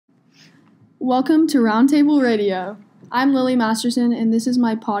Welcome to Roundtable Radio. I'm LMasterson, and this is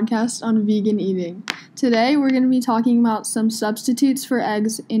my podcast on vegan eating. Today, we're going to be talking about some substitutes for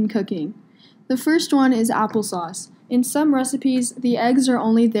eggs in cooking. The first one is applesauce. In some recipes, the eggs are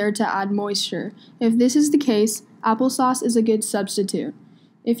only there to add moisture. If this is the case, applesauce is a good substitute.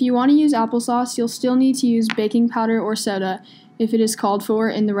 If you want to use applesauce, you'll still need to use baking powder or soda if it is called for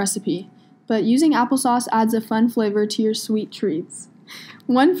in the recipe. But using applesauce adds a fun flavor to your sweet treats.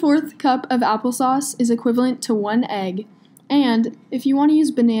 1/4 cup of applesauce is equivalent to 1 egg, and if you want to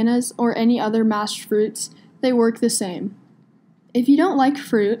use bananas or any other mashed fruits, they work the same. If you don't like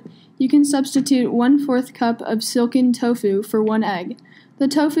fruit, you can substitute 1/4 cup of silken tofu for 1 egg. The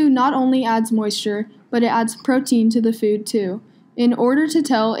tofu not only adds moisture, but it adds protein to the food too. In order to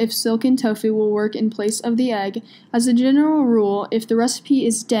tell if silken tofu will work in place of the egg, as a general rule, if the recipe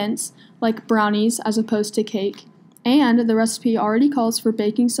is dense, like brownies as opposed to cake, and the recipe already calls for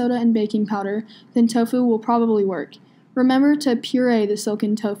baking soda and baking powder, then tofu will probably work. Remember to puree the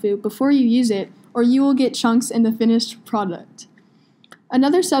silken tofu before you use it, or you will get chunks in the finished product.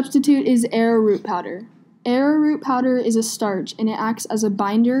 Another substitute is arrowroot powder. Arrowroot powder is a starch, and it acts as a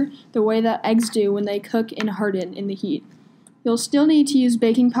binder the way that eggs do when they cook and harden in the heat. You'll still need to use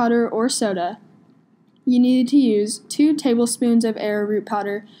baking powder or soda. You need to use 2 tablespoons of arrowroot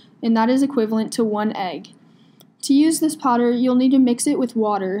powder, and that is equivalent to 1 egg. To use this powder, you'll need to mix it with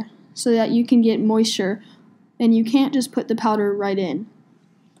water so that you can get moisture, and you can't just put the powder right in.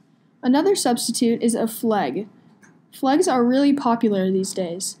 Another substitute is a flag. Flags are really popular these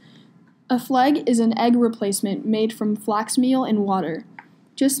days. A flag is an egg replacement made from flax meal and water.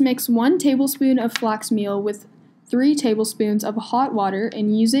 Just mix 1 tablespoon of flax meal with 3 tablespoons of hot water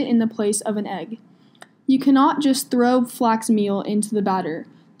and use it in the place of an egg. You cannot just throw flax meal into the batter,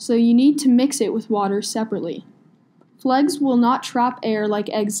 so you need to mix it with water separately. Flags will not trap air like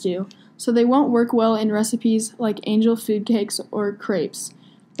eggs do, so they won't work well in recipes like angel food cakes or crepes.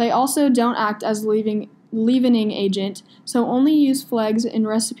 They also don't act as leavening agent, so only use flags in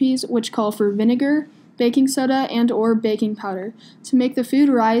recipes which call for vinegar, baking soda, and/or baking powder to make the food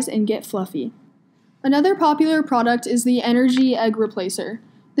rise and get fluffy. Another popular product is the Energy Egg Replacer.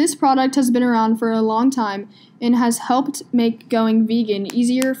 This product has been around for a long time and has helped make going vegan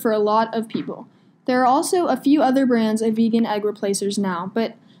easier for a lot of people. There are also a few other brands of vegan egg replacers now,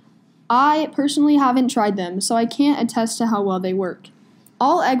 but I personally haven't tried them, so I can't attest to how well they work.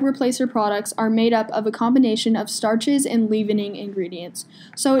 All egg replacer products are made up of a combination of starches and leavening ingredients,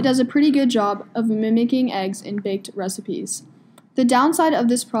 so it does a pretty good job of mimicking eggs in baked recipes. The downside of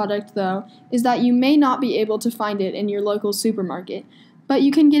this product, though, is that you may not be able to find it in your local supermarket, but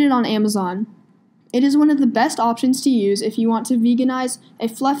you can get it on Amazon. It is one of the best options to use if you want to veganize a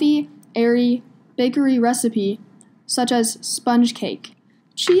fluffy, airy, bakery recipe, such as sponge cake.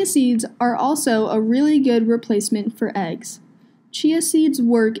 Chia seeds are also a really good replacement for eggs. Chia seeds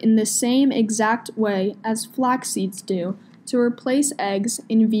work in the same exact way as flax seeds do to replace eggs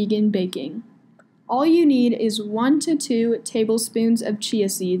in vegan baking. All you need is 1 to 2 tablespoons of chia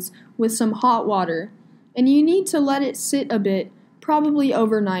seeds with some hot water, and you need to let it sit a bit, probably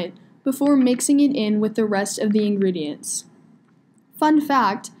overnight, before mixing it in with the rest of the ingredients. Fun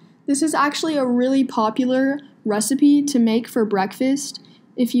fact, this is actually a really popular recipe to make for breakfast.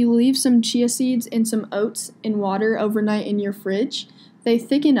 If you leave some chia seeds and some oats in water overnight in your fridge, they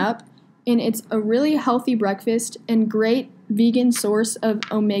thicken up, and it's a really healthy breakfast and great vegan source of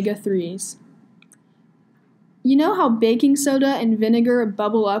omega-3s. You know how baking soda and vinegar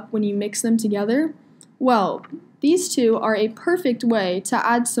bubble up when you mix them together? Well, these two are a perfect way to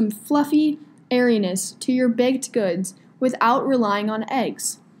add some fluffy airiness to your baked goods without relying on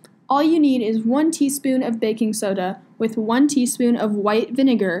eggs. All you need is 1 teaspoon of baking soda with 1 teaspoon of white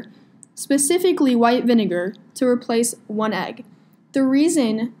vinegar, specifically white vinegar, to replace 1 egg. The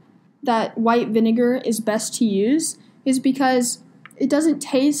reason that white vinegar is best to use is because it doesn't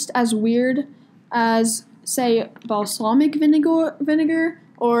taste as weird as, say, balsamic vinegar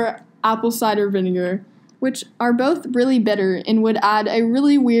or apple cider vinegar, which are both really bitter and would add a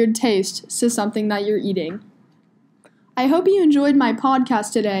really weird taste to something that you're eating. I hope you enjoyed my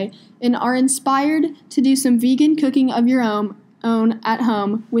podcast today and are inspired to do some vegan cooking of your own at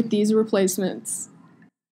home with these replacements.